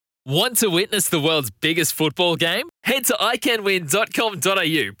Want to witness the world's biggest football game? Head to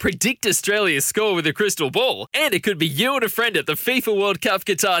iCanWin.com.au, predict Australia's score with a crystal ball, and it could be you and a friend at the FIFA World Cup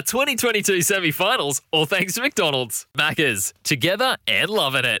Qatar 2022 semi-finals, all thanks to McDonald's. Maccas, together and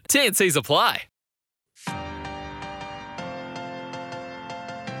loving it. TNCs apply.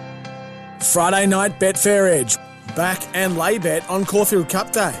 Friday night Betfair Edge. Back and lay bet on Caulfield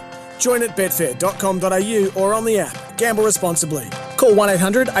Cup Day. Join at betfair.com.au or on the app. Gamble responsibly. Call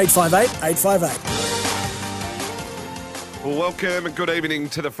 1-800-858-858. Well, welcome and good evening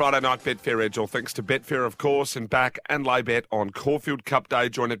to the Friday night Betfair Edge. All thanks to Betfair, of course, and back and lay bet on Caulfield Cup Day.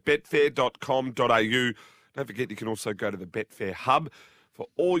 Join at betfair.com.au. Don't forget you can also go to the Betfair Hub for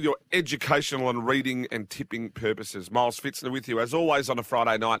all your educational and reading and tipping purposes. Miles Fitzner with you, as always, on a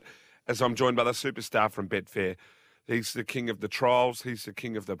Friday night, as I'm joined by the superstar from Betfair. He's the king of the trials. He's the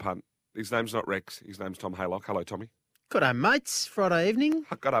king of the punt. His name's not Rex. His name's Tom Haylock. Hello, Tommy. Good day, mates. Friday evening.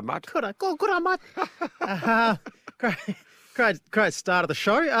 Good day, mate. Good day, mate. Great start of the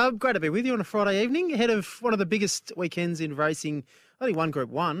show. Great to be with you on a Friday evening, ahead of one of the biggest weekends in racing. Only one Group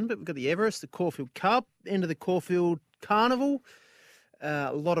 1, but we've got the Everest, the Caulfield Cup, end of the Caulfield Carnival.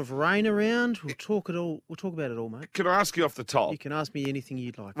 A lot of rain around. We'll talk about it all, mate. Can I ask you off the top? You can ask me anything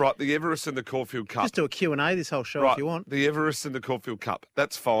you'd like. Right, the Everest and the Caulfield Cup. Just do a Q&A this whole show right, if you want. The Everest and the Caulfield Cup.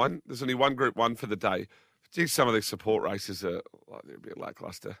 That's fine. There's only one Group 1 for the day. Gee, some of these support races are they're a bit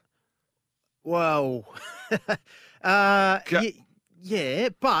lacklustre. Well, yeah,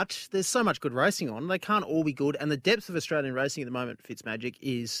 but there's so much good racing on. They can't all be good. And the depth of Australian racing at the moment, Fitzmagic,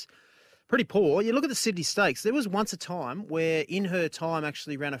 is pretty poor. You look at the Sydney Stakes. There was once a time where In Her Time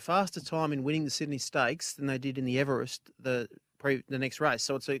actually ran a faster time in winning the Sydney Stakes than they did in the Everest, the next race.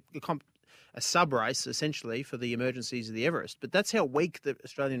 So it's a sub race essentially for the emergencies of the Everest. But that's how weak the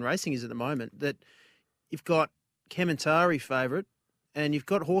Australian racing is at the moment. That you've got Kementari favourite, and you've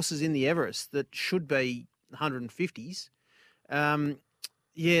got horses in the Everest that should be 150s. The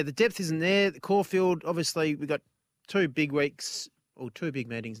depth isn't there. The Caulfield, obviously, we've got two big meetings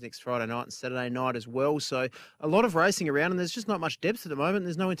next Friday night and Saturday night as well. So a lot of racing around, and there's just not much depth at the moment.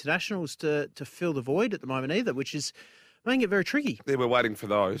 There's no internationals to fill the void at the moment either, which is making it very tricky. Yeah, we're waiting for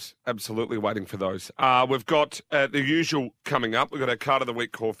those. Absolutely waiting for those. We've got the usual coming up. We've got our Card of the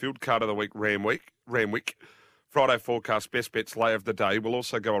Week Caulfield, Card of the Week Ramwick. Friday forecast, best bets, lay of the day. We'll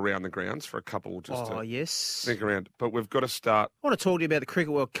also go around the grounds for a couple just to sneak around. But we've got to start. I want to talk to you about the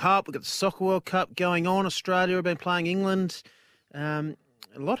Cricket World Cup. We've got the Soccer World Cup going on. Australia have been playing England. A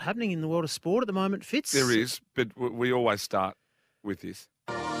lot happening in the world of sport at the moment, Fitz. There is, but we always start with this.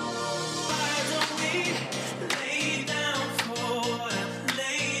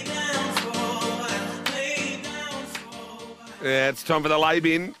 Yeah, it's time for the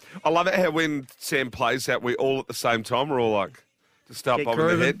lay-bin. I love it how when Sam plays that, we all at the same time, we're all like, to start bobbing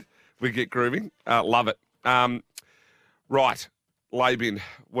the head. We get grooving. Love it. Right, lay-bin.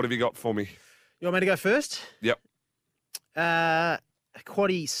 What have you got for me? You want me to go first? Yep. A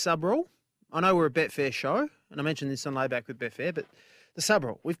quaddie sub-rule. I know we're a Betfair show, and I mentioned this on Layback with Betfair, but the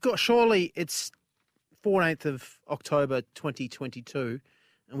sub-rule. We've got, surely it's 14th of October 2022,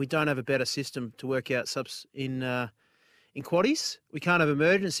 and we don't have a better system to work out subs in quaddies. We can't have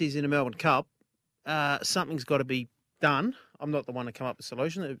emergencies in a Melbourne Cup. Something's got to be done. I'm not the one to come up with a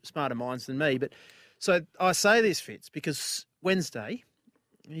solution. They're smarter minds than me. But so I say this, Fitz, because Wednesday,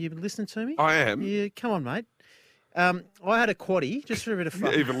 you've been listening to me? I am. Yeah, come on, mate. I had a quaddie just for a bit of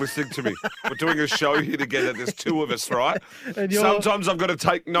fun. You're even listening to me. We're doing a show here together. There's two of us, right? Sometimes I've got to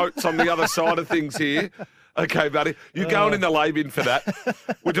take notes on the other side of things here. Okay, buddy. You're going in the lay bin for that.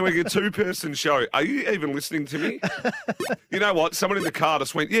 We're doing a two-person show. Are you even listening to me? You know what? Someone in the car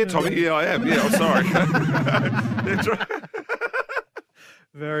just went, yeah, Tommy, yeah, I am. Yeah, I'm sorry. That's right.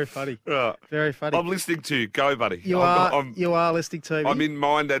 Very funny. Right. Very funny. I'm listening to you. Go, buddy. You are listening to me. I'm in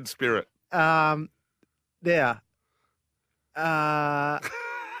mind and spirit. Quaddie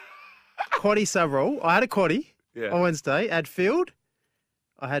sub-rule. I had a quaddie on Wednesday. I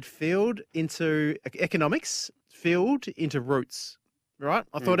had field into economics, field into roots, right?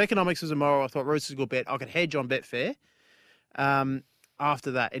 I thought economics was a moral. I thought roots was a good bet. I could hedge on Betfair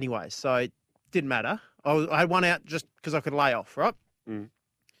after that anyway, so it didn't matter. I had one out just because I could lay off, right?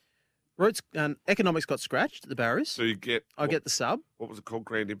 Roots and economics got scratched at the Barrows. So you get... I get the sub. What was it called?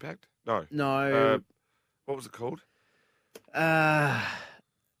 Grand Impact? No. No. What was it called?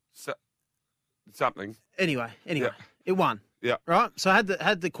 Something. Anyway, Yeah. it won. Yeah. Right. So I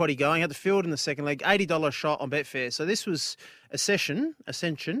had the quaddie going, had the field in the second leg, $80 shot on Betfair. So this was Ascension,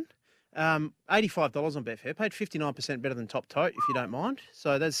 $85 on Betfair. Paid 59% better than Top Tote, if you don't mind.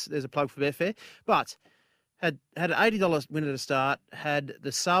 So there's a plug for Betfair. But Had an $80 winner to start, had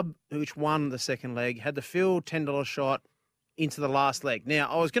the sub, which won the second leg, had the field $10 shot into the last leg.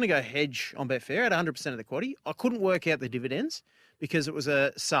 Now, I was going to go hedge on Betfair at 100% of the quaddie. I couldn't work out the dividends because it was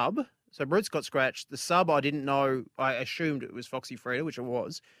a sub. So Brutes got scratched. The sub, I didn't know. I assumed it was Foxy Freda, which it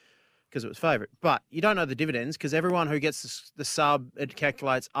was because it was favourite. But you don't know the dividends because everyone who gets the sub, it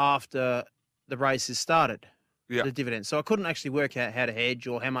calculates after the race has started. Yeah. The dividends. So I couldn't actually work out how to hedge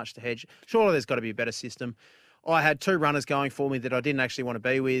or how much to hedge. Surely there's got to be a better system. I had 2 runners going for me that I didn't actually want to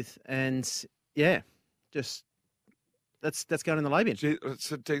be with. And, yeah, just that's going in the lay bin. Gee, it's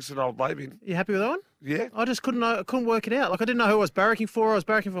a decent old lay bin. You happy with that one? Yeah. I just couldn't work it out. Like, I didn't know who I was barracking for. I was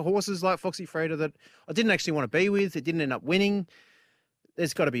barracking for horses like Foxy Freda that I didn't actually want to be with. It didn't end up winning.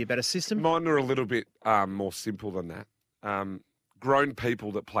 There's got to be a better system. Mine are a little bit more simple than that. Grown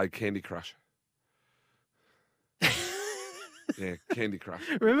people that play Candy Crush. Yeah, Candy Crush.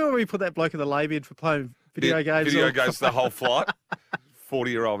 Remember when we put that bloke in the lay bin for playing video games? Video games the whole flight.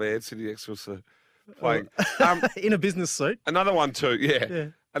 40-year-old man sitting next to us playing. In a business suit. Another one too, yeah.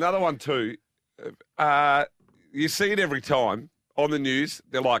 Another one too. You see it every time on the news.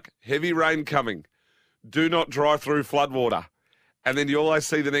 They're like, heavy rain coming. Do not drive through floodwater. And then you always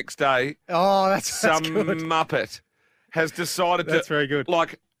see the next day, that's some good. muppet has decided That's very good.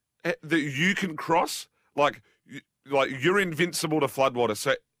 like, that you can cross, like you're invincible to floodwater.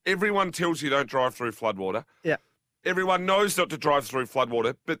 So everyone tells you don't drive through floodwater. Yeah. Everyone knows not to drive through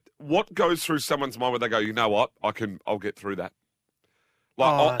floodwater, but what goes through someone's mind when they go, you know what, I'll get through that.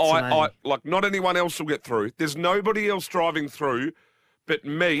 Like like not anyone else will get through. There's nobody else driving through, but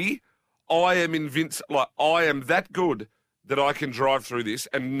me. I am invincible. Like I am that good that I can drive through this,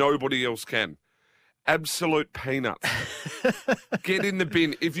 and nobody else can. Absolute peanuts. Get in the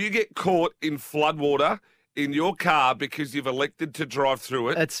bin. If you get caught in floodwater in your car because you've elected to drive through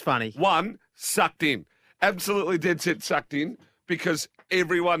it, It's funny. one, sucked in. Absolutely dead set sucked in because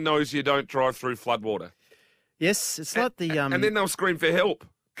everyone knows you don't drive through floodwater. Yes, it's like the And then they'll scream for help.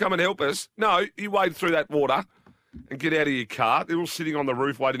 Come and help us. No, you wade through that water and get out of your car. They're all sitting on the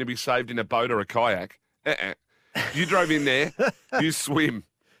roof waiting to be saved in a boat or a kayak. You drove in there. You swim.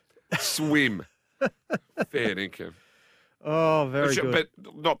 Swim. Fair dinkum. Oh, very good. But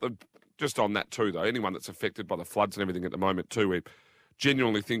not just on that too, though. Anyone that's affected by the floods and everything at the moment too, we're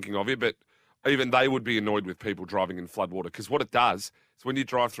genuinely thinking of you. But even they would be annoyed with people driving in floodwater because what it does is when you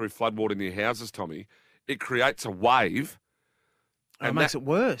drive through floodwater near houses, Tommy, it creates a wave. It makes it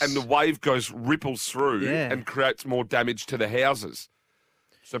worse. And the wave ripples through and creates more damage to the houses.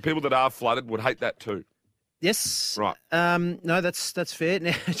 So people that are flooded would hate that too. Yes. Right. No, that's fair.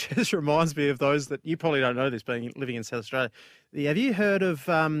 Now, it just reminds me of those that you probably don't know this, living in South Australia. Have you heard of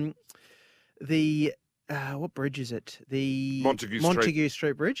what bridge is it? The Montague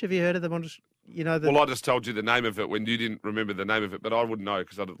Street Bridge. Have you heard of the Montague? Well, I just told you the name of it when you didn't remember the name of it, but I wouldn't know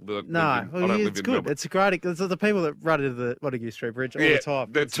because I don't live in it's good. Melbourne. It's great. It's the people that run into the Montague Street Bridge all the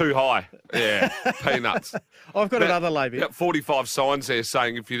time. They're too high. Yeah, peanuts. I've got another label. Got 45 signs there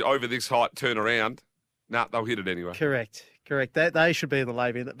saying if you're over this height, turn around. Nah, they'll hit it anyway. Correct. They should be in the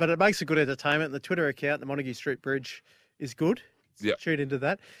label. But it makes a good entertainment. The Twitter account, the Montague Street Bridge, is good. Yeah. Shoot into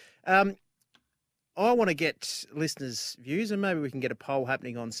that. I want to get listeners' views, and maybe we can get a poll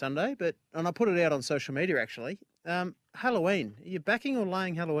happening on Sunday. And I put it out on social media, actually. Halloween. Are you backing or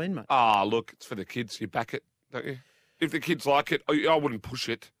laying Halloween, mate? Look, it's for the kids. You back it, don't you? If the kids like it, I wouldn't push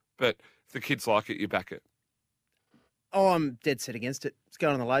it. But if the kids like it, you back it. Oh, I'm dead set against it. It's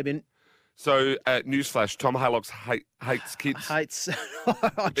going on the lay bin. So, newsflash, Tom Haylock hates kids.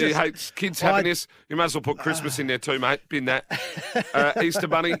 He hates kids' happiness. You might as well put Christmas in there too, mate. Bin that. Easter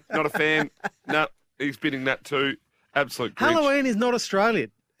Bunny, not a fan. No, he's binning that too. Absolute Grinch. Halloween is not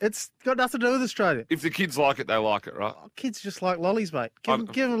Australian. It's got nothing to do with Australia. If the kids like it, they like it, right? Kids just like lollies, mate. Give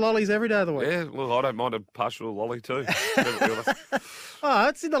them lollies every day of the week. Yeah, well, I don't mind a partial lolly too.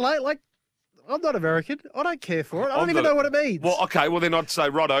 It's in the late, like... I'm not American. I don't care for it. I don't even know what it means. Well, okay. Well, then I'd say,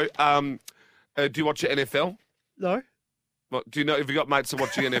 Roddo, do you watch your NFL? No. Well, do you know if you got mates that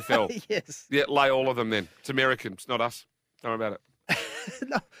watch the NFL? Yes. Yeah, lay all of them then. It's Americans, not us. Don't worry about it.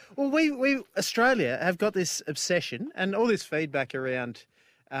 No. Well, we Australia have got this obsession and all this feedback around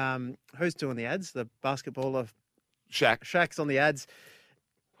who's doing the ads, the basketballer. Shaq's on the ads.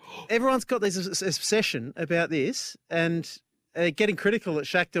 Everyone's got this obsession about this and... getting critical at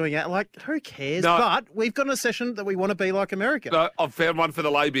Shaq doing it. Like, who cares? No. But we've got a session that we want to be like America. No, I've found one for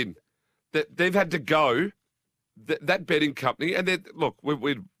the lay bin. They've had to go, that betting company, and look,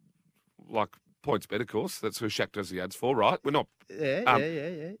 we're like Points Bet, of course. That's who Shaq does the ads for, right? We're not.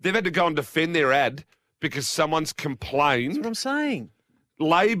 Yeah. They've had to go and defend their ad because someone's complained. That's what I'm saying.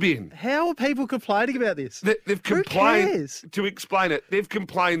 Labin. How are people complaining about this? They've complained. Who cares? To explain it, they've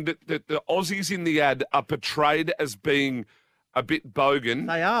complained that the Aussies in the ad are portrayed as being a bit bogan.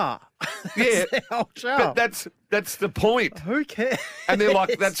 They are. Yeah, That's their whole job. but that's the point. Who cares? And they're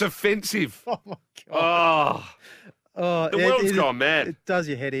like, that's offensive. Oh, my God. Oh, the world's gone mad. It does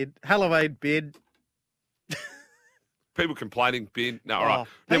your head in. Halloween bin. People complaining, bin. No, all right. Oh,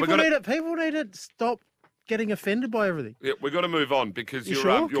 Now, people need to stop getting offended by everything. Yeah, we've got to move on because You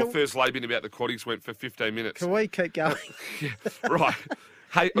your sure? first labin about the quaddies went for 15 minutes. Can we keep going? Yeah, right.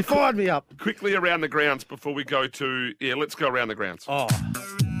 Hey, You fired me up. quickly around the grounds before we go to... Yeah, let's go around the grounds. Oh,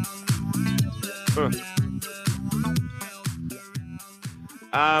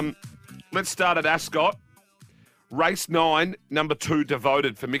 Let's start at Ascot. Race 9, number 2,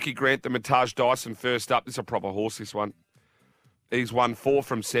 Devoted for Mickey Grant, the Matage Dyson first up. This is a proper horse, this one. He's won 4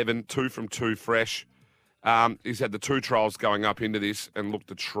 from 7, 2 from 2 fresh. He's had the 2 trials going up into this and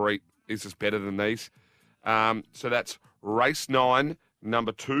looked a treat. He's just better than these. So that's race 9,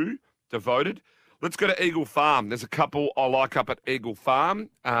 number 2, Devoted. Let's go to Eagle Farm. There's a couple I like up at Eagle Farm,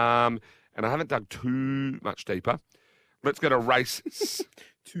 and I haven't dug too much deeper. Let's go to race...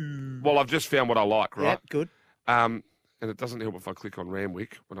 Well, I've just found what I like, right? Yep, good. And it doesn't help if I click on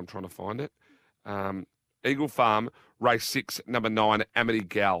Ramwick when I'm trying to find it. Eagle Farm, race 6, number 9, Amity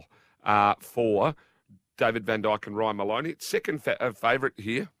Gal, for David Van Dyke and Ryan Maloney. It's second favourite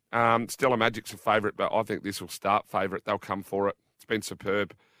here. Stella Magic's a favourite, but I think this will start favourite. They'll come for it. It's been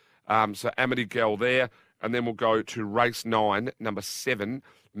superb. So Amity Gal there. And then we'll go to race 9, number 7,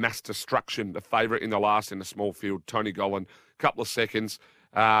 Mass Destruction, the favourite in the last in the small field. Tony Gollan, couple of seconds.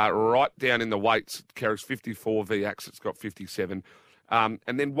 Right down in the weights, carries 54 VX, it's got 57. And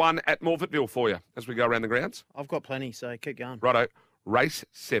then one at Morfettville for you as we go around the grounds. I've got plenty, so keep going. Righto. Race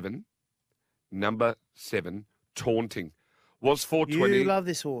 7, number 7, Taunting. Was 420. You love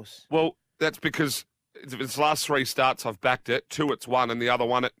this horse. Well, that's because its last 3 starts I've backed it. 2 it's won, and the other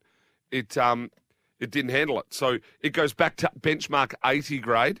one it didn't handle it. So it goes back to benchmark 80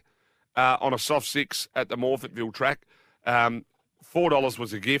 grade on a soft 6 at the Morfettville track. $4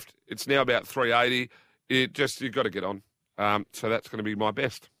 was a gift. It's now about $3.80. You've got to get on. So that's going to be my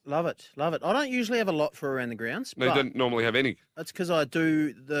best. Love it, love it. I don't usually have a lot for around the grounds. No, you but don't normally have any. That's because I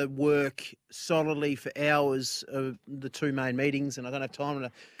do the work solidly for hours of the 2 main meetings, and I don't have time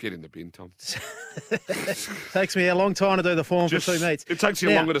to. Get in the bin, Tom. Takes me a long time to do the form for 2 meets. It takes you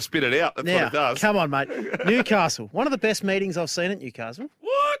Now- longer to spit it out. That's Now, what it does. come on, mate. Newcastle, one of the best meetings I've seen at Newcastle.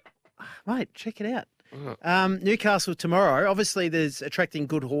 What? Mate, check it out. Newcastle tomorrow, obviously there's attracting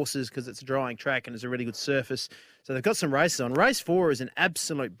good horses because it's a drying track and it's a really good surface. So they've got some races on. Race 4 is an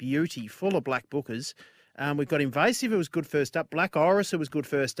absolute beauty, full of black bookers. We've got Invasive, who was good first up. Black Iris, who was good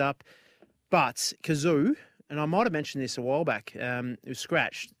first up. But Kazoo, and I might have mentioned this a while back, it was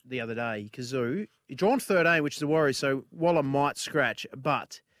scratched the other day. Kazoo, he drawn 13, which is a worry, so Waller might scratch.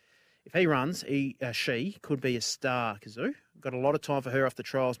 But if he runs, she could be a star, Kazoo. Got a lot of time for her off the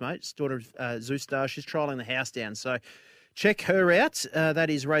trials, mate. It's daughter of Zoo Star. She's trialling the house down. So check her out. That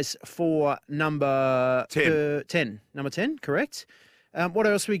is race 4, number 10. Number 10, correct. What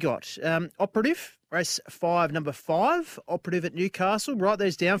else we got? Operative, race 5, number 5. Operative at Newcastle. Write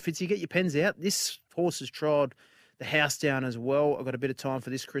those down, Fitzy. Get your pens out. This horse has trialled the house down as well. I've got a bit of time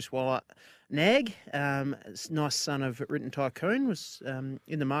for this Chris Waller nag. Nice son of Written Tycoon. Was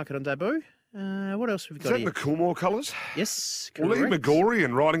in the market on debut. What else have we Is got that here? the Coolmore colours? Yes, Well, Lee correct.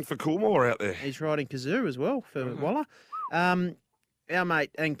 McGorrian riding for Coolmore out there. He's riding Kazoo as well for Waller. Our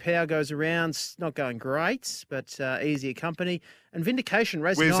mate Ang Pao goes around. It's not going great, but easier company. And Vindication,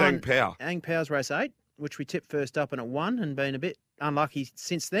 race Where's 9. Ang Pao? Ang Pao's race 8, which we tipped first up and it won and been a bit unlucky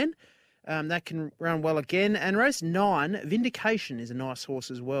since then. That can run well again. And race 9, Vindication is a nice horse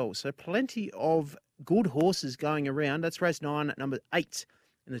as well. So plenty of good horses going around. That's race 9 at number 8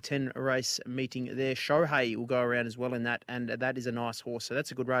 in the 10 race meeting there. Shohei will go around as well in that, and that is a nice horse. So that's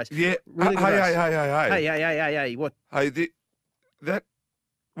a good race. Yeah. Really good hey, race. hey. What? Hey,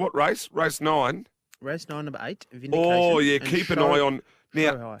 what race? Race 9? Race 9, number 8, Vindication. Oh, yeah. and Keep an eye on...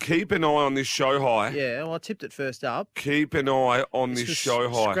 Now, Shohei. keep an eye on this show high. Yeah, well, I tipped it first up. Keep an eye on this was show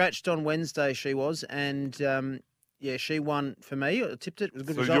high. Scratched on Wednesday, she was, and she won for me. I tipped it. It was a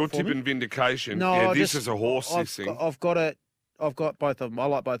good So result you're for tipping me. Vindication. No, yeah, I this just- is a horse, this thing. I've got both of them. I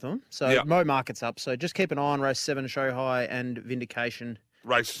like both of them. So Yeah. Mo markets up. So just keep an eye on race 7, Show High and Vindication.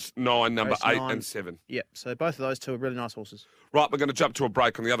 race 9, number Race 8 9. and 7. Yep. So both of those two are really nice horses. Right, we're going to jump to a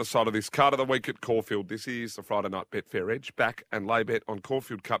break on the other side of this card of the week at Caulfield. This is the Friday night Betfair Edge, back and lay bet on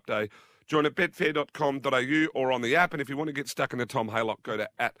Caulfield Cup Day. Join at betfair.com.au or on the app. And if you want to get stuck in the Tom Haylock, go to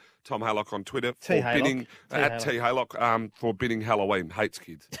 @Tom Haylock on Twitter for Haylock. bidding, T. at T Haylock for bidding Halloween. Hates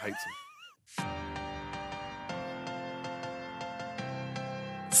kids. Hates them.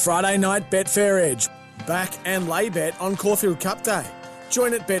 Friday night Betfair Edge, back and lay bet on Caulfield Cup Day.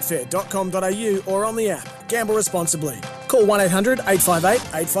 Join at betfair.com.au or on the app. Gamble responsibly. Call 1800 858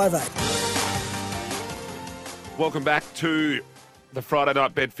 858. Welcome back to the Friday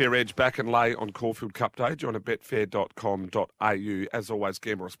night Betfair Edge, back and lay on Caulfield Cup Day. Join at betfair.com.au. As always,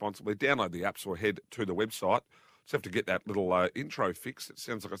 gamble responsibly. Download the apps or head to the website. Just have to get that little intro fixed. It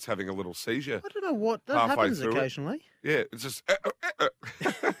sounds like it's having a little seizure. I don't know what that Halfway happens through it. occasionally. Yeah, it's just.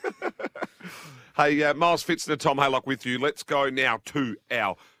 Hey, Miles Fitzner, Tom Haylock with you. Let's go now to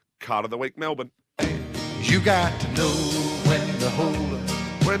our card of the week, Melbourne. You got to know when to hold 'em,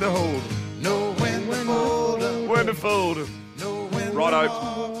 When to hold, know when to fold 'em, when to fold. know when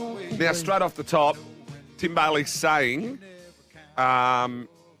Righto. Now, straight off the top, Tim Bailey saying,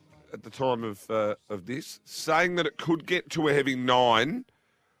 at the time of this, saying that it could get to a heavy 9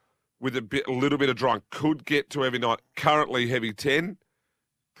 with a little bit of drawing. Could get to a heavy 9. Currently heavy 10.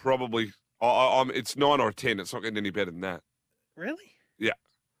 Probably. It's 9 or a 10. It's not getting any better than that. Really? Yeah.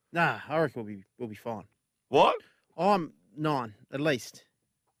 Nah, I reckon we'll be fine. What? I'm 9 at least.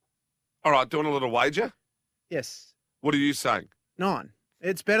 All right, doing a little wager. Yes, What are you saying? 9.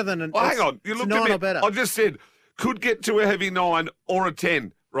 It's better than an. Oh, hang on. You it's looked 9 at me. or better. I just said could get to a heavy 9 or a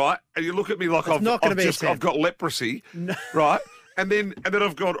 10, right? And you look at me like It's not gonna be a 10. I've got leprosy, No. right? And then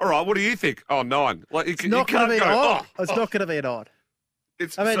I've gone. All right, what do you think? Oh, 9. Like you, It's you not can't going to be go. an Oh, odd. It's not going to be an odd.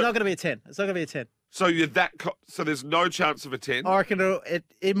 It's I mean, so, not going to be a 10. It's not going to be a 10. so you're that. So there's no chance of a 10. I reckon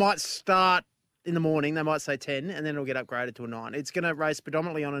it might start in the morning. They might say 10, and then it'll get upgraded to a 9. It's going to race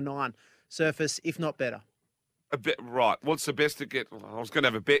predominantly on a 9 surface, if not better. A bit right. What's the best to get? Well, I was going to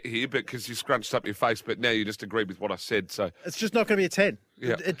have a bet here, but because you scrunched up your face, but now you just agreed with what I said. So It's just not going to be a 10.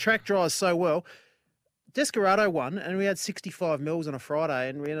 Yeah. It track drives so well. Desperado won, and we had 65 mils on a Friday,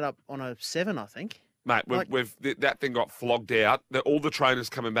 and we ended up on a 7, I think. mate, that thing got flogged out. All the trainers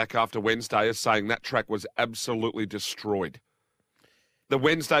coming back after Wednesday are saying that track was absolutely destroyed. The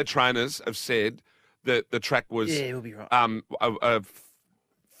Wednesday trainers have said that the track was Yeah, you'll be right. a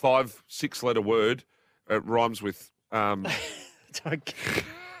 5-6 letter word. It rhymes with The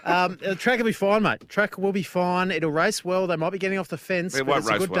track will be fine, mate. Track will be fine. It'll race well. They might be getting off the fence, It but won't it's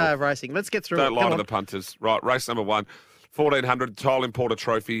a race good well. day of racing. Let's get through Don't it. lie Come to on. the punters. Right, race number 1, 1400 Tile Importer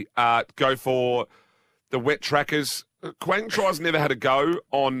Trophy. Go for the wet trackers. Quang Tries never had a go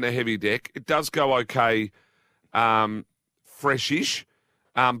on the heavy deck. It does go okay, freshish,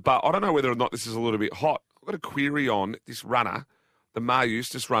 but I don't know whether or not this is a little bit hot. I've got a query on this runner. The Mar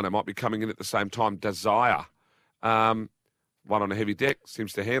Eustace runner might be coming in at the same time. Desire. One on a heavy deck,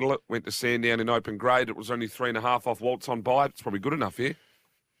 seems to handle it. Went to Sandown in open grade. It was only 3.5 off Waltz on by. It's probably good enough here.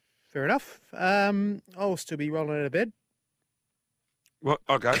 Fair enough. I'll still be rolling out of bed. Well,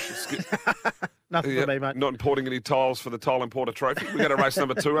 okay. Nothing Yeah, for me, mate. not importing any tiles for the Tile Importer Trophy. We got a race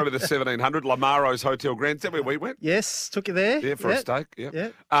number 2 over the 1700, Lamaro's Hotel Grand. Is that where we went? Yes, took you there. Yeah, for a steak. Yeah. Yeah.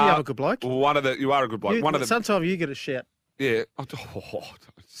 Gee, I'm a good bloke. You are a good bloke. Sometimes you get a shout. Yeah.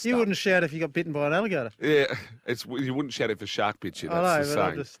 You wouldn't shout if you got bitten by an alligator. Yeah. You wouldn't shout if a shark bit you. I That's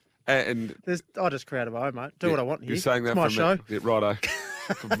know, the but saying. I And just create my own, mate. Do what I want here. You're saying that it's my from show. Yeah, righto.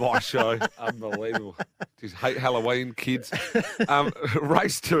 For my show. Unbelievable. Just hate Halloween, kids.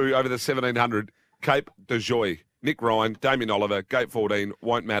 Race 2 over the 1700, Cape de Joy. Nick Ryan, Damien Oliver, Gate 14,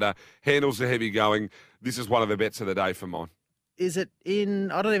 won't matter. Handles the heavy going. This is one of the bets of the day for mine. Is it in?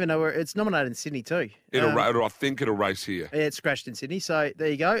 I don't even know where it's nominated in Sydney too. I think it'll race here. Yeah, it's scratched in Sydney. So there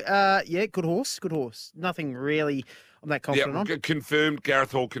you go. Yeah, good horse. Good horse. Nothing really. I'm that confident on. Confirmed.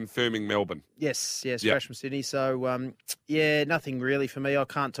 Gareth Hall confirming Melbourne. Yes, Yep. scratched from Sydney. So yeah, nothing really for me. I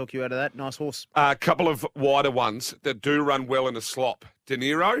can't talk you out of that. Nice horse. A couple of wider ones that do run well in a slop. De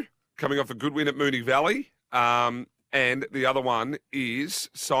Niro coming off a good win at Moonee Valley, and the other one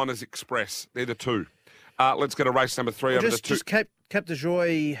is Signers Express. They're the two. Let's get a race number 3 over the 2. Just Cap de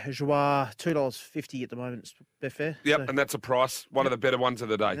Joie, $2.50 at the moment. Betfair. Yep, So, and that's a price. One of the better ones of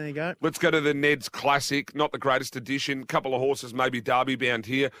the day. there you go. Let's go to the Ned's Classic. Not the greatest edition. Couple of horses, maybe Derby bound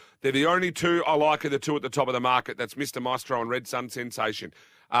here. They're the only 2 I like are the 2 at the top of the market. That's Mr. Maestro and Red Sun Sensation.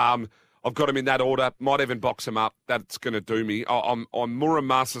 I've got them in that order. Might even box them up. That's going to do me. I'm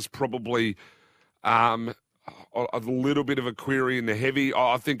Muramasa's probably. a little bit of a query in the heavy.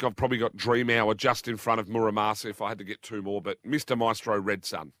 I think I've probably got Dream Hour just in front of Muramasa if I had to get two more, but Mr. Maestro, Red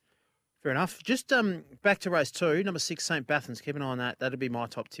Sun. Fair enough. Just back to race 2, number 6, St. Bathans. Keep an eye on that. That'd be my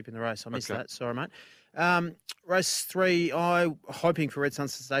top tip in the race. I missed that. Sorry, mate. Race 3, I'm hoping for Red Sun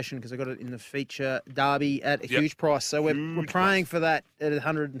Sensation because I got it in the feature derby at a huge price. So we're praying for that at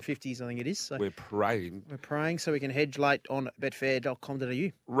 150s, I think it is. So we're praying. We're praying so we can hedge late on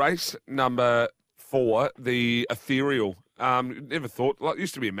betfair.com.au. Race number 4, the Ethereal. Never thought, it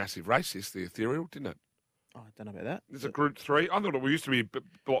used to be a massive race, the Ethereal, didn't it? Oh, I don't know about that. There's a Group 3. I thought it used to be,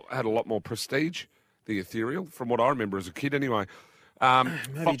 had a lot more prestige, the Ethereal, from what I remember as a kid anyway.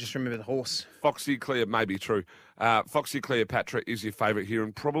 Maybe you just remember the horse. Foxy Clear may be true. Foxy Cleopatra is your favourite here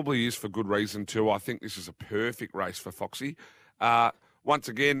and probably is for good reason too. I think this is a perfect race for Foxy. Once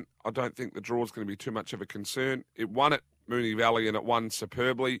again, I don't think the draw is going to be too much of a concern. It won at Moonee Valley and it won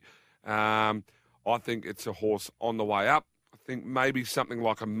superbly. I think it's a horse on the way up. I think maybe something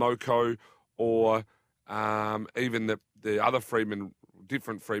like a Moko or even the other Freeman,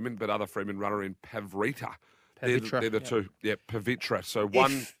 different Freeman, but other Freeman runner in Pavitra. They're the two. Yeah, Pavitra. So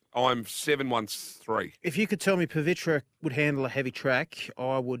I'm 7-1-3. If you could tell me Pavitra would handle a heavy track,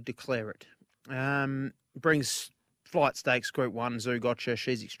 I would declare it. Brings Flight Stakes Group 1, Zoo Gotcha.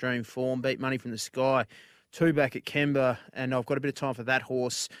 She's extreme form. Beat Money from the Sky. 2 back at Kemba, and I've got a bit of time for that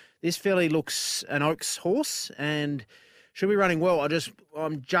horse. This filly looks an Oaks horse, and she'll be running well.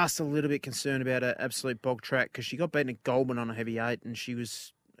 I'm just a little bit concerned about her absolute bog track because she got beaten at Goldman on a heavy 8, and she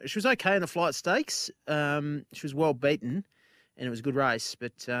was okay in the Flight Stakes. She was well beaten, and it was a good race.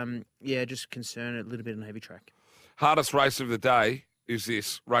 But, just concerned a little bit on a heavy track. Hardest race of the day is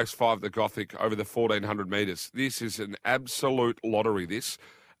this, race 5, the Gothic, over the 1,400 metres. This is an absolute lottery, this.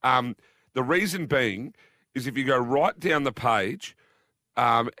 The reason being is if you go right down the page,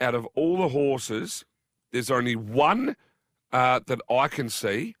 out of all the horses, there's only one that I can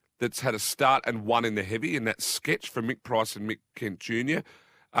see that's had a start and won in the heavy, and that's Sketch for Mick Price and Mick Kent Jr.,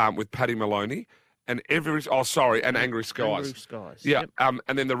 with Paddy Maloney, and Angry Skies. Angry Skies. Yeah, yep.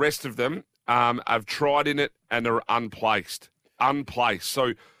 And then the rest of them have tried in it and are unplaced.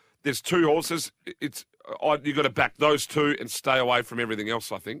 So there's 2 horses. You've got to back those 2 and stay away from everything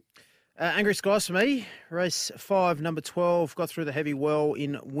else, I think. Angry Skies for me. Race 5, number 12. Got through the heavy well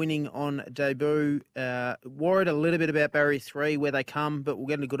in winning on debut. Worried a little bit about Barrier 3, where they come, but we'll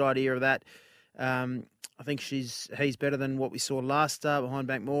get a good idea of that. I think he's better than what we saw last start behind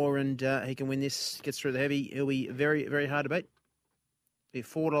Bankmore, and he can win this, gets through the heavy. He'll be very, very hard to beat. Be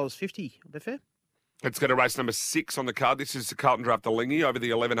 $4.50. A bit fair. Let's go to race number 6 on the card. This is the Carlton Draft Delingy over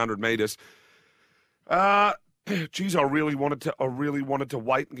the 1,100 metres. Geez, I really wanted to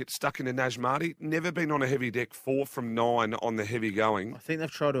wait and get stuck into Najmati. Never been on a heavy deck. 4 from 9 on the heavy going. I think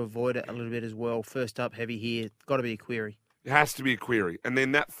they've tried to avoid it a little bit as well. First up, heavy here. Got to be a query. It has to be a query, and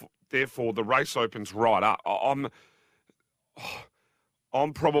then therefore the race opens right up.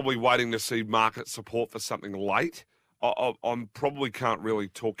 I'm probably waiting to see market support for something late. I probably can't really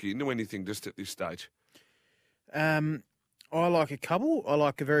talk you into anything just at this stage. I like a couple. I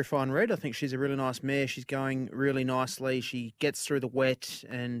like a Very Fine Red. I think she's a really nice mare. She's going really nicely. She gets through the wet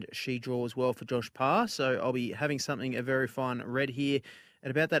and she draws well for Josh Parr. So I'll be having something, a Very Fine Red here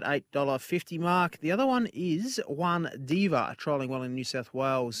at about that $8.50 mark. The other one is One Diva, trialling well in New South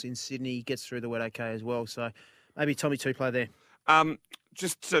Wales, in Sydney, gets through the wet okay as well. So maybe Tommy 2 play there.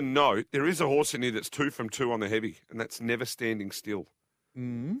 Just to note, there is a horse in here that's 2 from 2 on the heavy, and that's Never Standing Still.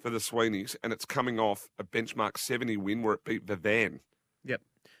 For the Sweeneys, and it's coming off a benchmark 70 win where it beat Vivan. Yep.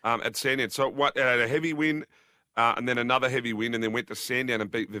 At Sandown. So it had a heavy win and then another heavy win and then went to Sandown and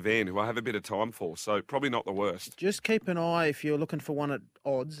beat Vivan, who I have a bit of time for. So probably not the worst. Just keep an eye if you're looking for one at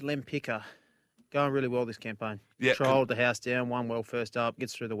odds. Lem Picker, going really well this campaign. Yeah. Trialled the house down, won well first up,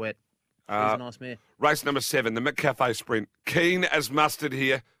 gets through the wet. She's a nice mare. Race number 7, the McCafe Sprint. Keen as mustard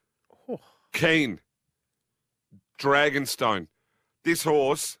here. Oh. Keen. Dragonstone. This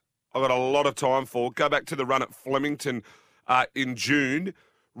horse, I've got a lot of time for. Go back to the run at Flemington in June.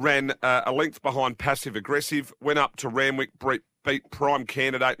 Ran a length behind Passive Aggressive. Went up to Ramwick, beat Prime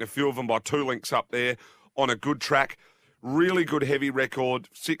Candidate and a few of them by 2 lengths up there on a good track. Really good heavy record.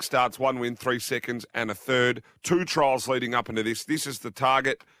 6 starts, 1 win, 3 seconds and a third. 2 trials leading up into this. This is the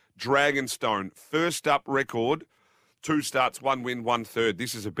target. Dragonstone. First up record. 2 starts, 1 win, 1 third.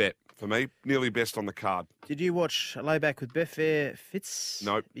 This is a bet. For me, nearly best on the card. Did you watch Layback with Betfair Fitz?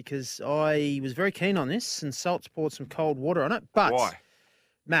 Nope. Because I was very keen on this and Salt's poured some cold water on it. But why?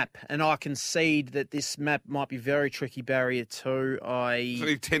 Map, and I concede that this map might be very tricky, Barrier 2. There's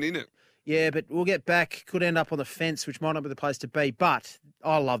only 10 in it. Yeah, but we'll get back. Could end up on the fence, which might not be the place to be. But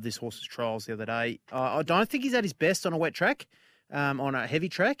I love this horse's trials the other day. I don't think he's at his best on a wet track, on a heavy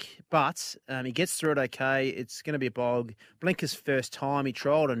track, but he gets through it okay. It's going to be a bog. Blinker's first time. He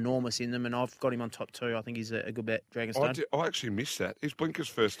trialled enormous in them, and I've got him on top 2. I think he's a good bet, Dragonstone. I actually missed that. Is Blinker's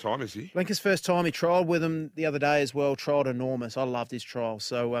first time, is he? Blinker's first time. He trialled with him the other day as well. Trialled enormous. I loved his trial.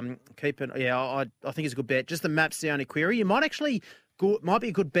 So keep it. Yeah, I think it's a good bet. Just the map's the only query. You might actually might be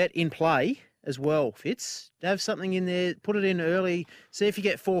a good bet in play as well, Fitz. Have something in there, put it in early. See if you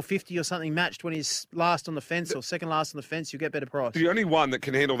get 450 or something matched when he's last on the fence or second last on the fence, you get better price. The only one that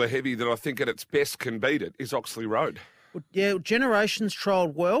can handle the heavy that I think at its best can beat it is Oxley Road. Well, yeah, Generations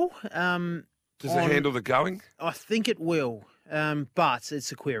trialled well. Does it handle the going? I think it will, but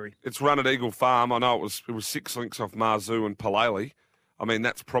it's a query. It's run at Eagle Farm. I know it was 6 links off Marzu and Palele. I mean,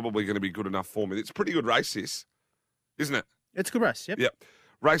 that's probably going to be good enough for me. It's a pretty good race, this, isn't it? It's a good race, yep. Yep.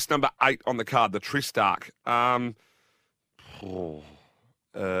 Race number 8 on the card, the Tristark.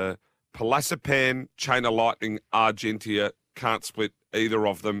 Palacipan, Chain of Lightning, Argentia, can't split either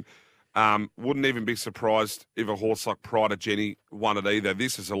of them. Wouldn't even be surprised if a horse like Pride of Jenny won it either.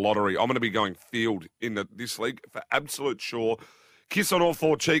 This is a lottery. I'm going to be going field in this league for absolute sure. Kiss on all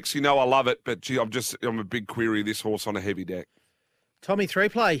 4 cheeks. You know I love it, but gee, I'm a big query this horse on a heavy deck. Tommy 3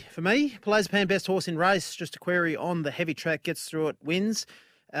 play for me. Palazipan, best horse in race. Just a query on the heavy track. Gets through it, wins.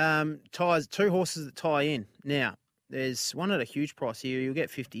 Ties 2 horses that tie in. Now, there's one at a huge price here. You'll get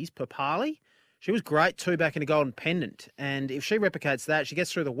 50s. Papali. She was great 2 back in a Golden Pendant. And if she replicates that, she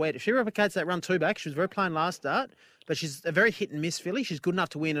gets through the wet. If she replicates that run 2 back, she was very plain last start. But she's a very hit and miss filly. She's good enough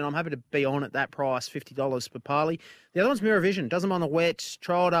to win, and I'm happy to be on at that price, $50 Papali. The other one's Mirror Vision. Does them on the wet.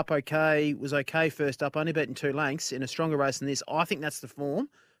 Trialled up okay. Was okay first up. Only beaten 2 lengths in a stronger race than this. I think that's the form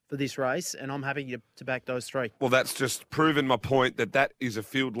for this race, and I'm happy to back those 3. Well, that's just proven my point that is a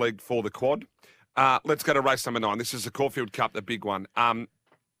field leg for the quad. Let's go to race number 9. This is the Caulfield Cup, the big one.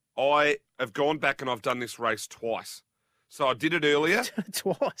 I have gone back and I've done this race twice. So I did it earlier.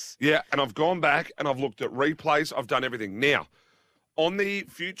 Twice? Yeah, and I've gone back and I've looked at replays. I've done everything. Now, on the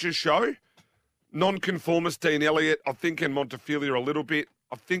future show, Nonconformist, Dean Elliott, I think, and Montefilia a little bit.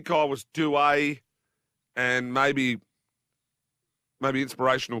 I think I was Douay and maybe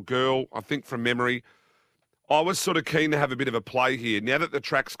Inspirational Girl, I think from memory. I was sort of keen to have a bit of a play here. Now that the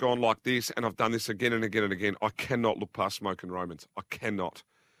track's gone like this, and I've done this again and again and again, I cannot look past Smoke and Romans. I cannot.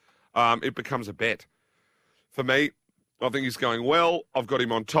 It becomes a bet. For me, I think he's going well. I've got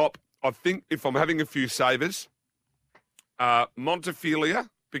him on top. I think if I'm having a few savers, Montefilia,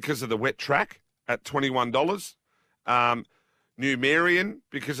 because of the wet track, at $21. New Marion,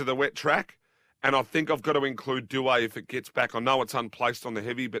 because of the wet track. And I think I've got to include Douay if it gets back. I know it's unplaced on the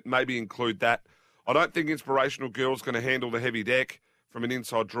heavy, but maybe include that. I don't think Inspirational Girl's going to handle the heavy deck from an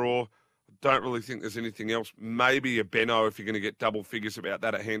inside draw. I don't really think there's anything else. Maybe a Benno if you're going to get double figures about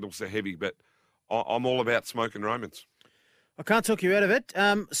that. It handles the heavy, but I'm all about Smoke and Romans. I can't talk you out of it.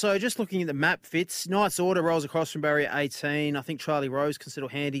 So just looking at the map, Fitz, Knight's Order rolls across from barrier 18. I think Charlie Rose can settle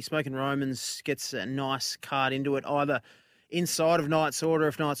handy. Smoke and Romans gets a nice card into it, either inside of Knight's Order,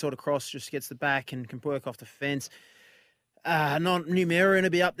 if Knight's Order cross just gets the back and can work off the fence. New Marion will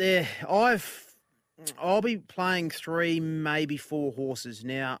be up there. I'll be playing 3, maybe 4 horses.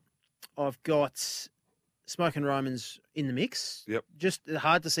 Now, I've got Smoke and Romans in the mix. Yep. Just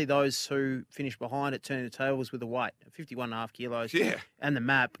hard to see those who finish behind it turning the tables with the weight, 51.5 kilos. Yeah. And the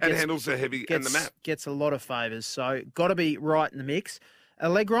map. And handles the heavy and the map. Gets a lot of favours. So, got to be right in the mix.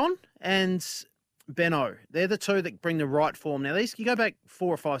 Allegron and Benno, they're the 2 that bring the right form. Now, you go back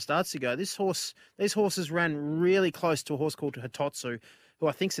 4 or 5 starts ago, these horses ran really close to a horse called Hitotsu, who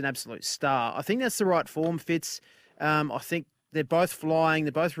I think's an absolute star. I think that's the right form, Fitz. I think they're both flying.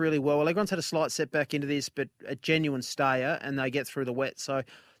 They're both really well. Allegron's had a slight setback into this, but a genuine stayer, and they get through the wet. So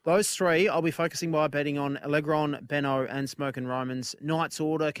those 3, I'll be focusing by betting on Allegron, Benno, and Smoke and Romans. Knight's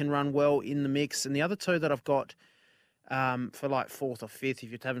Order can run well in the mix. And the other 2 that I've got for like 4th or 5th, if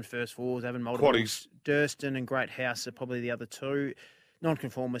you're having first 4s, having multiples, Quaddies. Durston and Great House are probably the other 2.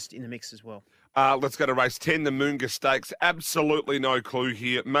 Nonconformist in the mix as well. Let's go to race 10, the Moonga Stakes. Absolutely no clue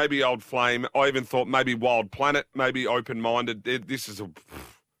here. Maybe Old Flame. I even thought maybe Wild Planet, maybe Open Minded. This is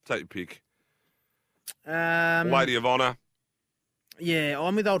take your pick. Lady of Honour. Yeah,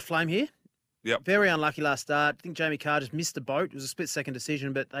 I'm with Old Flame here. Yep. Very unlucky last start. I think Jamie Carr just missed the boat. It was a split-second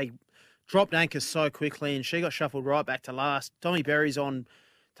decision, but they dropped anchor so quickly, and she got shuffled right back to last. Tommy Berry's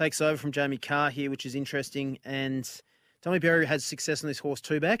takes over from Jamie Carr here, which is interesting, and Tommy Berry had success on this horse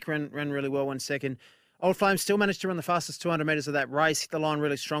 2 back, ran really well 1 second. Old Flame still managed to run the fastest 200 metres of that race, hit the line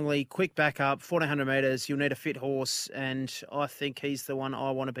really strongly, quick back up, 1,400 metres. You'll need a fit horse, and I think he's the one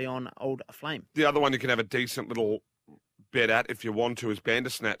I want to be on, Old Flame. The other one you can have a decent little bet at if you want to is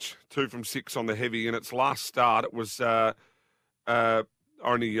Bandersnatch. 2 from 6 on the heavy. In its last start, it was only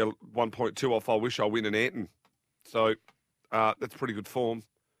 1.2 off I Wish I Win in Ayrton. So that's pretty good form,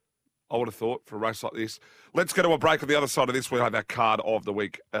 I would have thought, for a race like this. Let's go to a break. On the other side of this, we'll have our card of the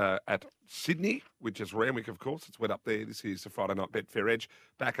week at Sydney, which is Randwick, of course. It's wet up there. This is the Friday Night Betfair Edge.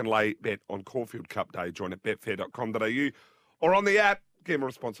 Back and lay bet on Caulfield Cup Day. Join at betfair.com.au or on the app. Gamble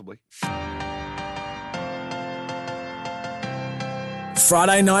responsibly.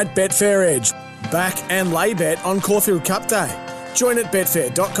 Friday night Betfair Edge. Back and lay bet on Caulfield Cup Day. Join at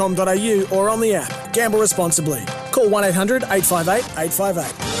betfair.com.au or on the app. Gamble responsibly. Call 1800 858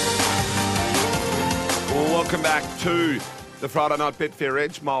 858. Welcome back to the Friday Night Betfair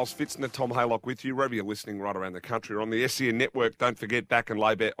Edge. Miles Fitzner, Tom Haylock with you. Wherever you're listening right around the country or on the SEN network, don't forget back and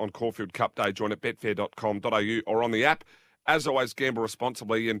lay bet on Caulfield Cup Day. Join at betfair.com.au or on the app. As always, gamble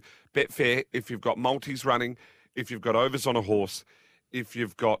responsibly. And Betfair, if you've got multis running, if you've got overs on a horse, if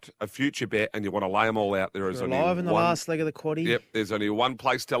you've got a future bet and you want to lay them all out, there is only live in the last leg of the quaddie. Yep, there's only one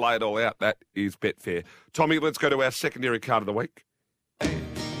place to lay it all out. That is Betfair. Tommy, let's go to our secondary card of the week.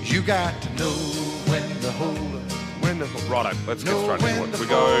 You got to know when to hold up. Righto, let's get straight into it. We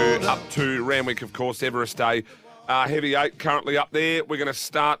go up to Randwick, of course, Everest Day. Heavy 8 currently up there. We're going to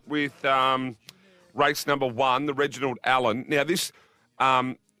start with race number 1, the Reginald Allen. Now, this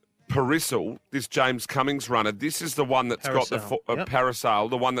Parissal, this James Cummings runner, this is the one that's got the Parasail,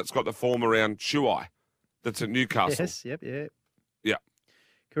 the one that's got the form around Shuai, that's at Newcastle. Yes, yep. Yeah.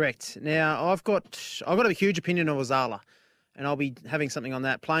 Correct. Now, I've got a huge opinion of Ozala, and I'll be having something on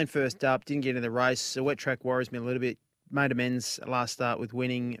that. Playing first up, didn't get in the race. The wet track worries me a little bit. Made amends last start with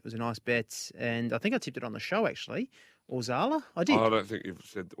winning. It was a nice bet, and I think I tipped it on the show, actually. Ozala? I did. I don't think you've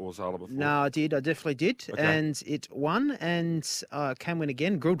said Ozala before. No, I did. I definitely did. Okay. And it won and can win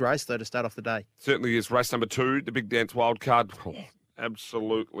again. Good race, though, to start off the day. Certainly is. Race number 2, the Big Dance Wildcard. Oh,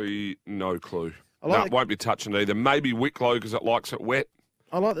 absolutely no clue. Won't be touching either. Maybe Wicklow because it likes it wet.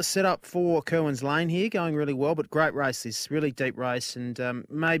 I like the setup for Kerwin's Lane here, going really well, but great race, this really deep race, and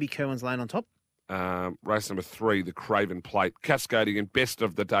maybe Kerwin's Lane on top. Race number 3, the Craven Plate. Cascadian, best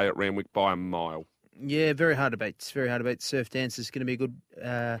of the day at Randwick by a mile. Yeah, very hard to beat. It's very hard to beat. Surf Dance is going to be a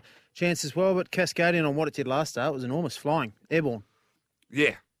good chance as well, but Cascadian on what it did last start was enormous, flying, airborne.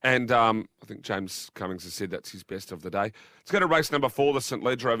 Yeah. And I think James Cummings has said that's his best of the day. Let's go to race number 4, the St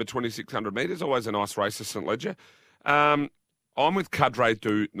Ledger over 2,600 metres. Always a nice race, the St Ledger. I'm with Cadre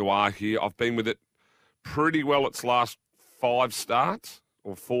du Noir here. I've been with it pretty well its last 5 starts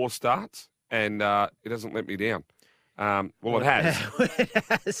or 4 starts, and it hasn't let me down. It has. It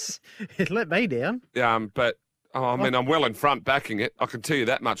has. It let me down. But I'm well in front backing it. I can tell you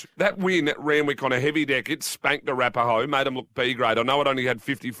that much. That win at Randwick on a heavy deck, it spanked the Arapaho, made them look B grade. I know it only had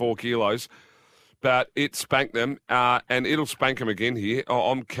 54 kilos, but it spanked them, and it'll spank them again here.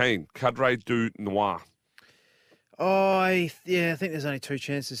 I'm keen. Cadre du Noir. I think there's only 2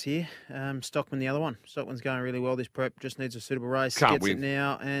 chances here. Stockman, the other one. Stockman's going really well. This prep just needs a suitable race. Can't win. It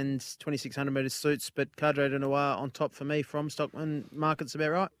now, and 2,600 metres suits, but Cadre de Noir on top for me from Stockman. Market's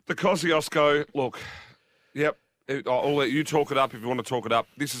about right. The Kosciuszko, look, yep, I'll let you talk it up if you want to talk it up.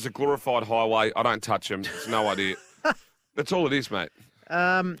 This is a glorified highway. I don't touch them. It's no idea. That's all it is, mate.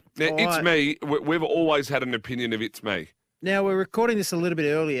 It's me. We've always had an opinion of It's Me. Now, we're recording this a little bit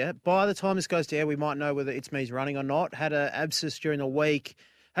earlier. By the time this goes to air, we might know whether It's Me's running or not. Had an abscess during the week.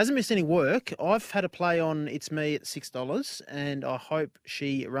 Hasn't missed any work. I've had a play on It's Me at $6, and I hope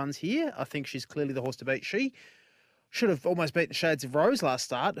she runs here. I think she's clearly the horse to beat. She should have almost beaten Shades of Rose last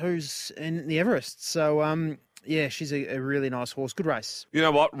start, who's in the Everest. So, she's a really nice horse. Good race. You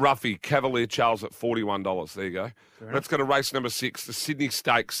know what? Ruffy, Cavalier Charles at $41. There you go. Let's go to race number 6, the Sydney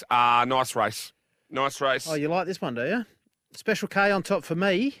Stakes. Nice race. Nice race. Oh, you like this one, do you? Special K on top for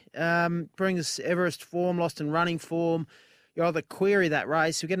me. Brings Everest form, lost and running form. You either query that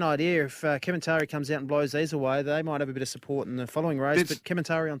race. We get an idea if Kementari comes out and blows these away, they might have a bit of support in the following race. But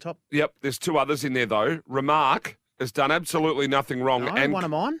Kementari on top. Yep, there's 2 others in there though. Remark has done absolutely nothing wrong, and one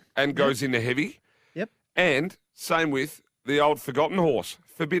of mine, and goes into heavy. Yep, and same with the old forgotten horse,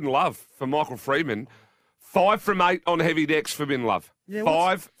 Forbidden Love for Michael Freeman. 5 from 8 on heavy decks, Forbidden Love. Yeah,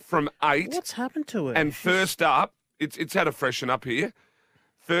 5 from 8. What's happened to it? And first up. It's had a freshen up here.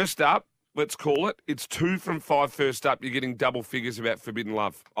 First up, let's call it. It's 2 from 5 first up. You're getting double figures about Forbidden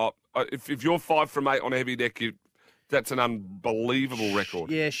Love. If you're 5 from 8 on a heavy deck, you're That's an unbelievable record.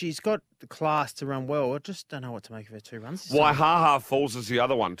 Yeah, she's got the class to run well. I just don't know what to make of her 2 runs. Waihaha Falls is the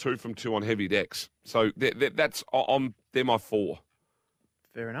other one, 2 from 2 on heavy decks. So they're my 4.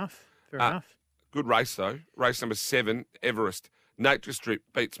 Fair enough. Fair enough. Good race, though. Race number 7, Everest. Nature Strip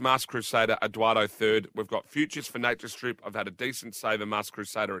beats Masked Crusader, Eduardo third. We've got futures for Nature Strip. I've had a decent saver, Masked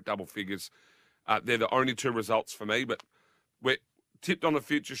Crusader at double figures. They're the only 2 results for me, but we're tipped on the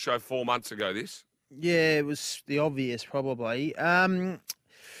Future Show 4 months ago, this. Yeah, it was the obvious, probably. Yeah,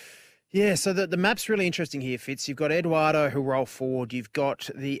 so the map's really interesting here, Fitz. You've got Eduardo, who'll roll forward. You've got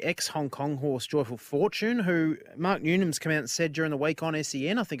the ex-Hong Kong horse, Joyful Fortune, who Mark Newnham's come out and said during the week on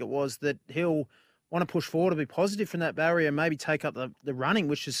SEN, I think it was, that he'll want to push forward to be positive from that barrier and maybe take up the running,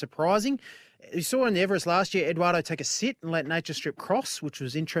 which is surprising. You saw in the Everest last year, Eduardo take a sit and let Nature Strip cross, which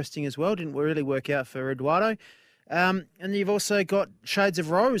was interesting as well. Didn't really work out for Eduardo. And you've also got Shades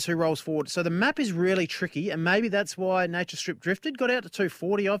of Rose, who rolls forward. So the map is really tricky, and maybe that's why Nature Strip drifted. Got out to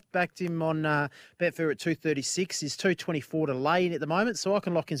 240. I've backed him on Betfair at 236. He's 224 to lay at the moment, so I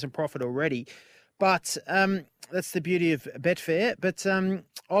can lock in some profit already. But that's the beauty of Betfair. But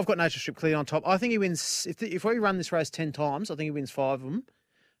I've got Nature Strip clear on top. I think he wins. If we run this race 10 times, I think he wins 5 of them,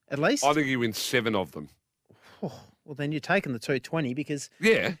 at least. I think he wins 7 of them. Well, then you're taking the 220 because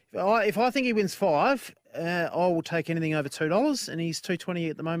Yeah. if I think he wins 5, I will take anything over $2, and he's 220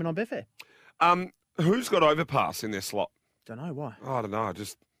 at the moment on Betfair. Who's got overpass in their slot? Don't know why. I don't know.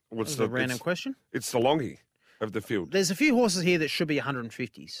 That's a random question. It's the longy of the field. There's a few horses here that should be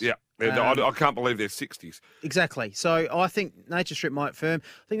 150s. Yeah. I can't believe they're 60s. Exactly. So I think Nature Strip might firm.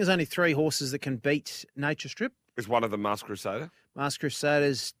 I think there's only 3 horses that can beat Nature Strip. Is one of them Masked Crusader? Masked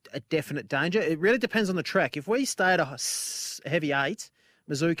Crusader's a definite danger. It really depends on the track. If we stay at a heavy 8,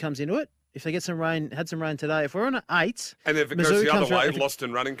 Mizzou comes into it. If they get some rain, had some rain today, if we're on an 8... And if it Mizzou goes the comes other way, right, Lost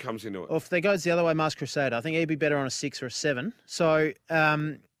and Running comes into it. Or if they goes the other way, Masked Crusader, I think he'd be better on a 6 or a 7. So,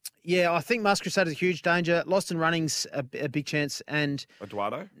 yeah, I think Masked Crusader's a huge danger. Lost and Running's a big chance. And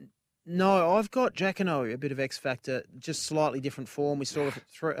Eduardo? no, I've got Jacquinot, a bit of X factor, just slightly different form. We saw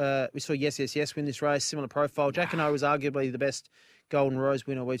Yes win this race, similar profile. Jacquinot was arguably the best Golden Rose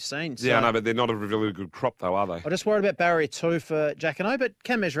winner we've seen. So Yeah, I know, but they're not a really good crop, though, are they? I'm just worried about barrier 2 for Jacquinot, but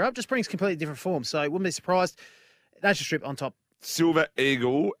can measure up. Just brings completely different form, so wouldn't be surprised. Nature Strip on top. Silver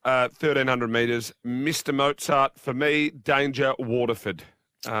Eagle, 1,300 metres. Mr. Mozart, for me, Danger Waterford.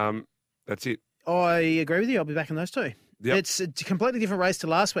 That's it. I agree with you. I'll be back in those 2. Yep. It's a completely different race to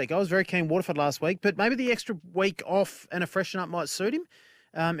last week. I was very keen Waterford last week, but maybe the extra week off and a freshen up might suit him.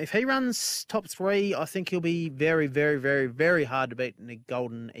 If he runs top 3, I think he'll be very, very, very, very hard to beat in a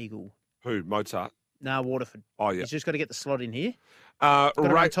Golden Eagle. Who? Mozart? No, Waterford. Oh, yeah. He's just got to get the slot in here. Got to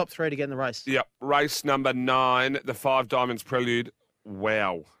run top 3 to get in the race. Yep. Race number 9, the 5 Diamonds Prelude.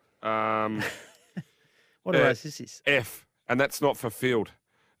 Wow. What a race this is. F, and that's not for field.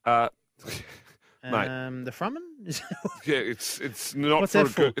 Mate. The frontman? Yeah, it's not What's for that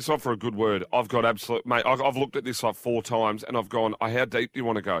for? it's not for a good word. I've got absolute mate. I've looked at this like 4 times and I've gone, how deep do you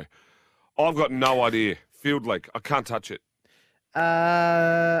want to go? I've got no idea. Field league. I can't touch it.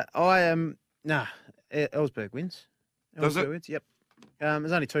 Ellsberg wins. Does it? Wins. Yep.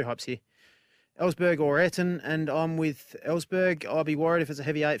 There's only 2 hypes here. Ellsberg or Ayrton, and I'm with Ellsberg. I'll be worried if it's a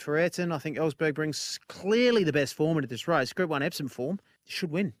heavy 8 for Ayrton. I think Ellsberg brings clearly the best form into this race. Group 1 Epsom form.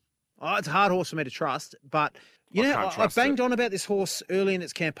 Should win. Oh, it's a hard horse for me to trust, but I banged on about this horse early in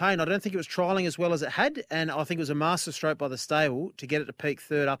its campaign. I don't think it was trialling as well as it had, and I think it was a masterstroke by the stable to get it to peak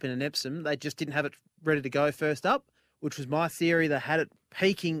 3rd up in an Epsom. They just didn't have it ready to go first up, which was my theory. They had it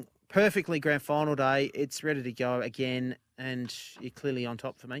peaking perfectly grand final day. It's ready to go again, and you're clearly on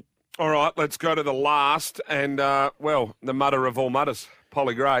top for me. All right, let's go to the last, and the mudder of all mudders,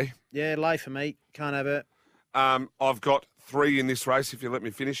 Polly Gray. Yeah, lay for me. Can't have it. I've got 3 in this race. If you let me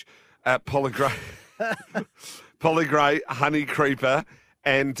finish, Polly Gray. Polly Gray, Honey Creeper,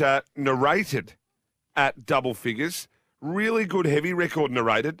 and narrated at double figures. Really good heavy record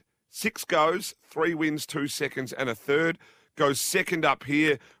narrated. 6 goes, 3 wins, 2 seconds, and a third. Goes second up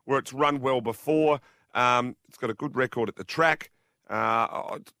here where it's run well before. It's got a good record at the track.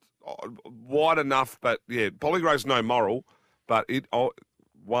 Wide enough, but yeah, Polly Gray's no moral, but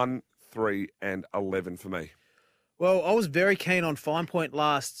 1, 3, and 11 for me. Well, I was very keen on Fine Point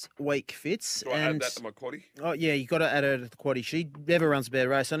last week, Fitz. Do I add that to my quaddie? Oh, yeah, you got to add her to the quaddie. She never runs a bad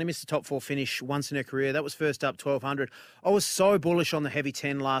race. Only missed a top 4 finish once in her career. That was first up, 1,200. I was so bullish on the heavy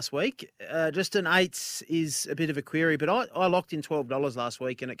 10 last week. Just an 8 is a bit of a query, but I locked in $12 last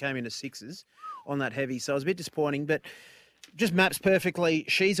week and it came into 6s on that heavy, so it was a bit disappointing. But just maps perfectly.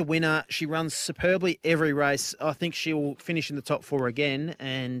 She's a winner. She runs superbly every race. I think she will finish in the top 4 again.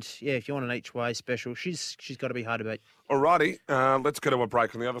 And, yeah, if you want an each-way special, she's got to be hard to beat. Alrighty, let's go to a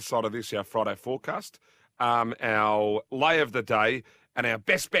break. On the other side of this, our Friday forecast, our lay of the day, and our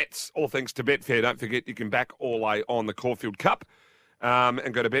best bets, all thanks to Betfair. Don't forget you can back or lay on the Caulfield Cup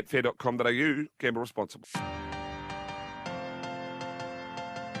and go to betfair.com.au. Gamble responsibly.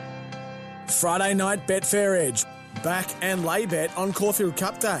 Friday night Betfair Edge. Back and lay bet on Caulfield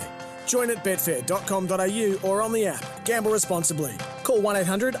Cup Day. Join at betfair.com.au or on the app. Gamble responsibly. Call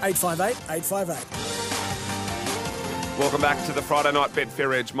 1-800-858-858. Welcome back to the Friday night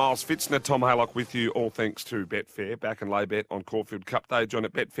Betfair Edge. Miles Fitzner, Tom Haylock with you, all thanks to Betfair. Back and lay bet on Caulfield Cup Day. Join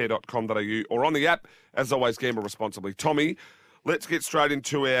at betfair.com.au or on the app. As always, gamble responsibly. Tommy, let's get straight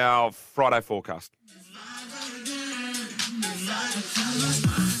into our Friday forecast.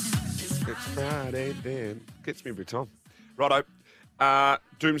 It's Friday then. Gets me every time. Righto.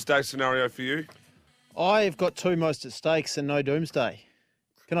 Doomsday scenario for you. I've got 2 most at stakes and no doomsday.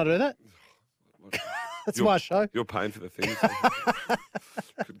 Can I do that? That's my show. You're paying for the thing.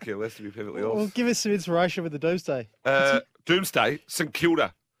 Could care less, to be perfectly honest. Well, give us some inspiration with the doomsday. Doomsday, St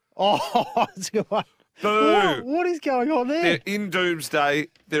Kilda. Oh, that's a good one. Boo. What is going on there? They're in Doomsday.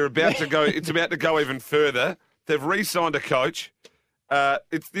 They're about to go. It's about to go even further. They've re-signed a coach.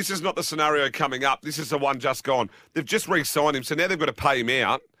 This is not the scenario coming up. This is the one just gone. They've just re-signed him, so now they've got to pay him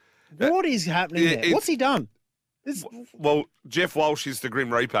out. What is happening there? What's he done? Well, Jeff Walsh is the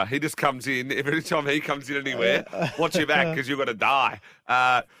Grim Reaper. He just comes in. Every time he comes in anywhere, watch your back because you've got to die.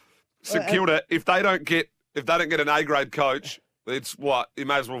 St Kilda, if they don't get an A-grade coach, it's what? You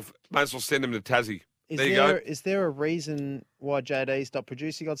may as well send him to Tassie. Is there a reason why JD stopped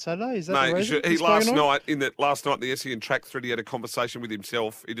producing on Saturday? Is that the reason? Last night in the Essendon track thread, he had a conversation with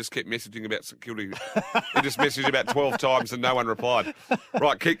himself. He just kept messaging about St Kilda. He just messaged about 12 times and no one replied.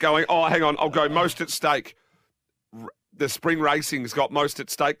 Right, keep going. Oh, hang on. I'll go most at stake. The spring racing's got most at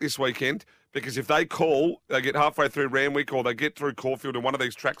stake this weekend because if they get halfway through Randwick or they get through Caulfield and one of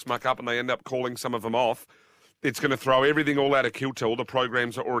these tracks muck up and they end up calling some of them off, it's going to throw everything all out of kilter. All the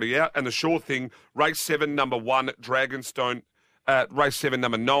programs are already out. And the sure thing, race 7, number 1, Dragonstone, race 7,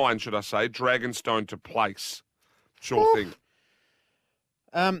 number 9, should I say, Dragonstone to place. Sure thing.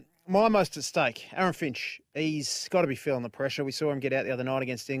 My most at stake, Aaron Finch. He's got to be feeling the pressure. We saw him get out the other night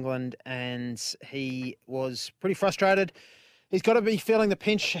against England and he was pretty frustrated. He's got to be feeling the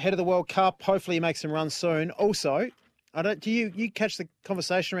pinch ahead of the World Cup. Hopefully he makes some runs soon. Also, do you catch the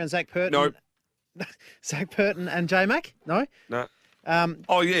conversation around Zach Purton? No. Zach Purton and J-Mac? No? No.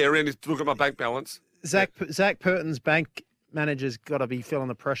 Look at my bank balance. Zach Purton's bank manager's got to be feeling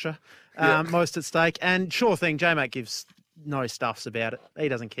the pressure. Yeah. Most at stake. And sure thing, J-Mac gives no stuffs about it. He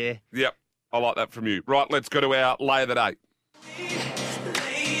doesn't care. Yep. I like that from you. Right, let's go to our lay of the day.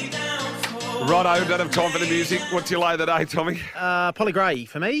 Righto, don't have time for the music. What's your lay of the day, Tommy? Polly Gray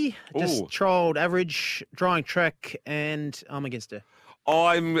for me. Just Ooh. trolled average, drying track, and I'm against her.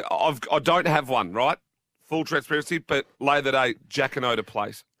 I don't have one, right? Full transparency, but lay of the day, Jackanoda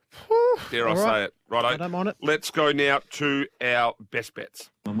Place. Dare I say it? Righto. I don't mind it. Let's go now to our best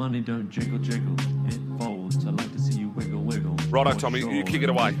bets. My money don't jiggle, jiggle. It folds. I like to see you wiggle, wiggle. Righto, Tommy, you kick it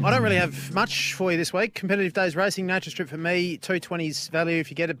away. I don't really have much for you this week. Competitive Days Racing, Nature Strip for me, 220's value.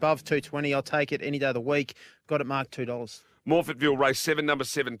 If you get above 220, I'll take it any day of the week. Got it marked $2. Morfettville, race 7, number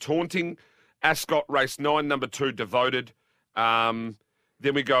 7, Taunting. Ascot, race 9, number 2, Devoted.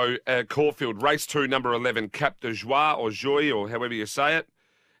 Then we go Caulfield, race 2, number 11, Cap de Joie or Joy or however you say it.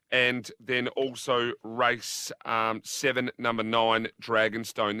 And then also race 7, number 9,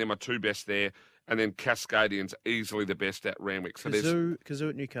 Dragonstone. They're my 2 best there. And then Cascadian's easily the best at Randwick. So Kazoo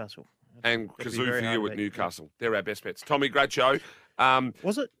at Newcastle. And Kazoo for you at Newcastle. They're our best bets. Tommy, great show.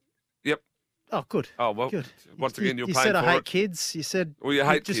 Was it? Yep. Oh, good. Oh, well, good. Once again, you're you paying said for I hate it. kids. You said You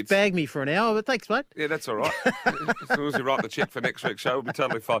hate just kids. bag me for an hour, but thanks, mate. Yeah, that's all right. As long as you write the cheque for next week's show, we'll be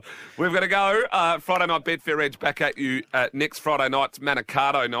totally fine. We've got to go. Friday night Betfair Edge back at you next Friday night. It's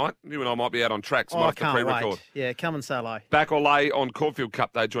Manikato night. You and I might be out on tracks. I can't wait. Yeah, come and say hello. Back or lay on Caulfield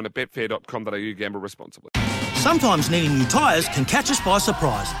Cup Day. Join at betfair.com.au. Gamble responsibly. Sometimes needing new tyres can catch us by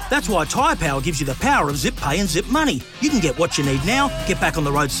surprise. That's why Tyre Power gives you the power of zip pay and zip money. You can get what you need now, get back on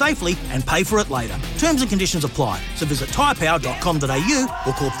the road safely and pay for it later. Terms and conditions apply. So visit tyrepower.com.au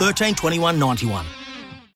or call 13 21 91.